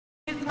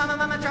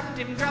Mama dropped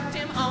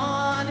him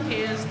on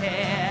his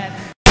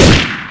head.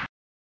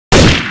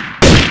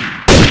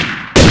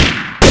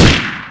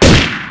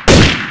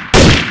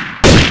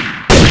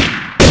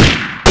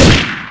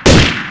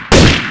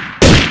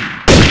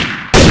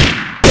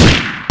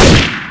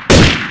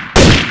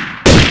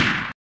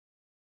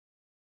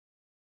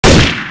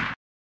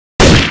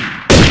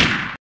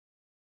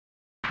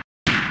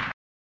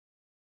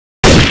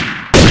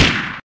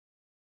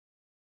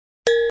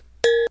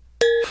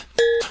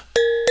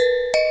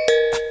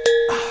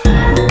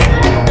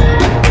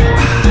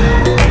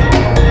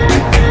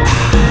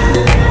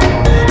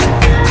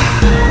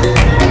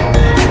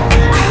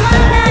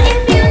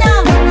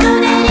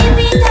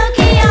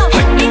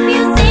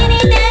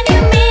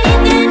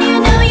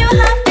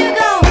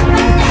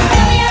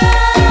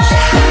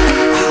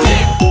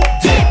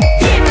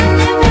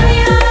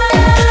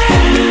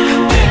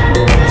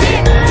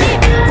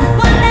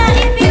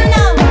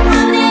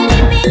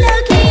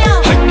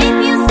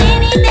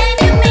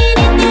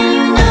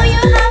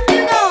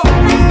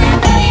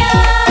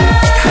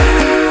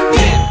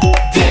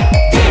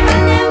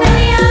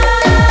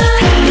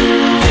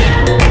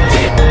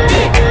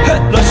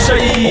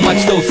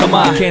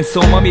喧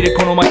騒まみれ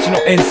この街の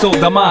演奏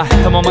玉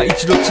たまま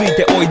一度つい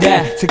ておい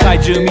で世界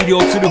中魅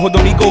了するほど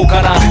に豪華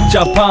なジ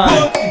ャパ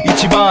ン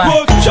一番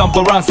ジャン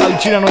プアランさう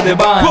ちらの出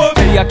番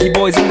テリヤキ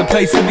ボーイズ in the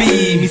place to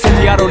be 見せ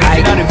てやろうリ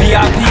ジナル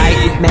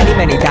VIP Many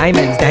many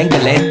diamonds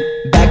dangling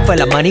Bag full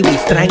of money we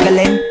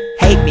strangling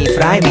Hate me,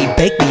 fry me,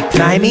 bake me,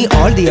 try me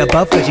All the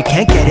above cause you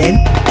can't get in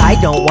I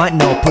don't want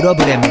no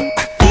problem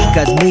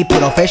Because me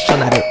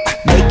professional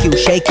Make you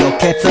shake your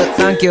cats up,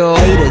 thank you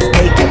Haters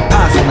take it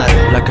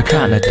personal Like a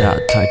Canada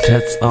type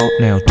let's all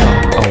nail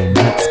talk oh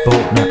let's go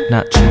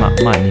なっちま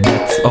前に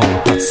let's all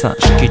発散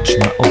しきっち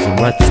まおうぜ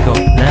let's go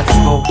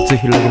let's go 普通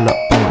広げラッ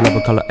プのラ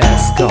ブから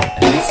let's go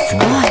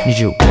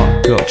 20 go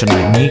じゃ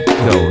ない2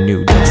 go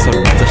入力それ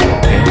目指しろ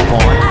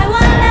pinpoint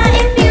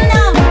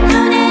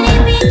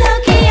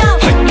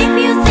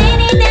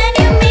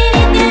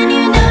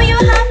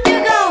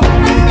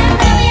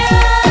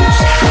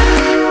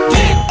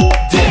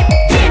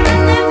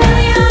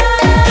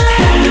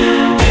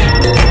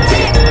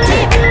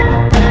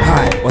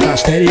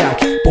テリヤ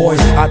キボイ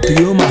スあっと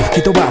いう間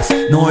吹き飛ばす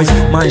ノイズ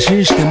慢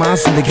心してま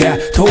すんでゲ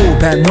ット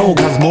ペンの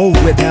数も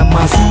増えて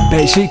ます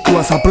ベーシック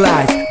はサプ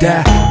ライズ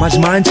でマジ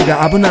毎日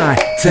が危ない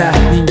ぜ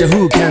忍者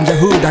風賢者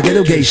風だけ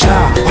ど芸者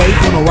フェ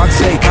イクの惑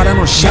星から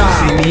のシャ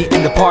ー See me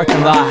in the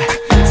parking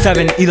lot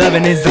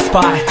 7-Eleven is the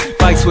spot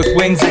Bikes with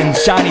wings and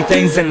shiny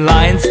things and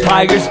lions,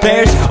 tigers,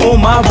 bears, oh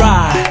my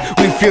ride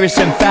We fierce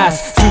and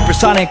fast,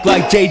 supersonic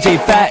like JJ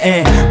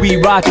Fatten We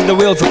ride till the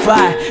wheels are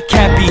flat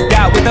Can't beat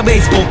that with a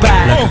baseball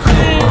bat なんか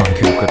空暗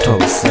球が飛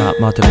ぶさ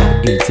待て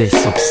ばいいぜ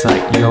即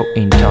採用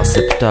インター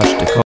セプターし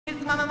てこ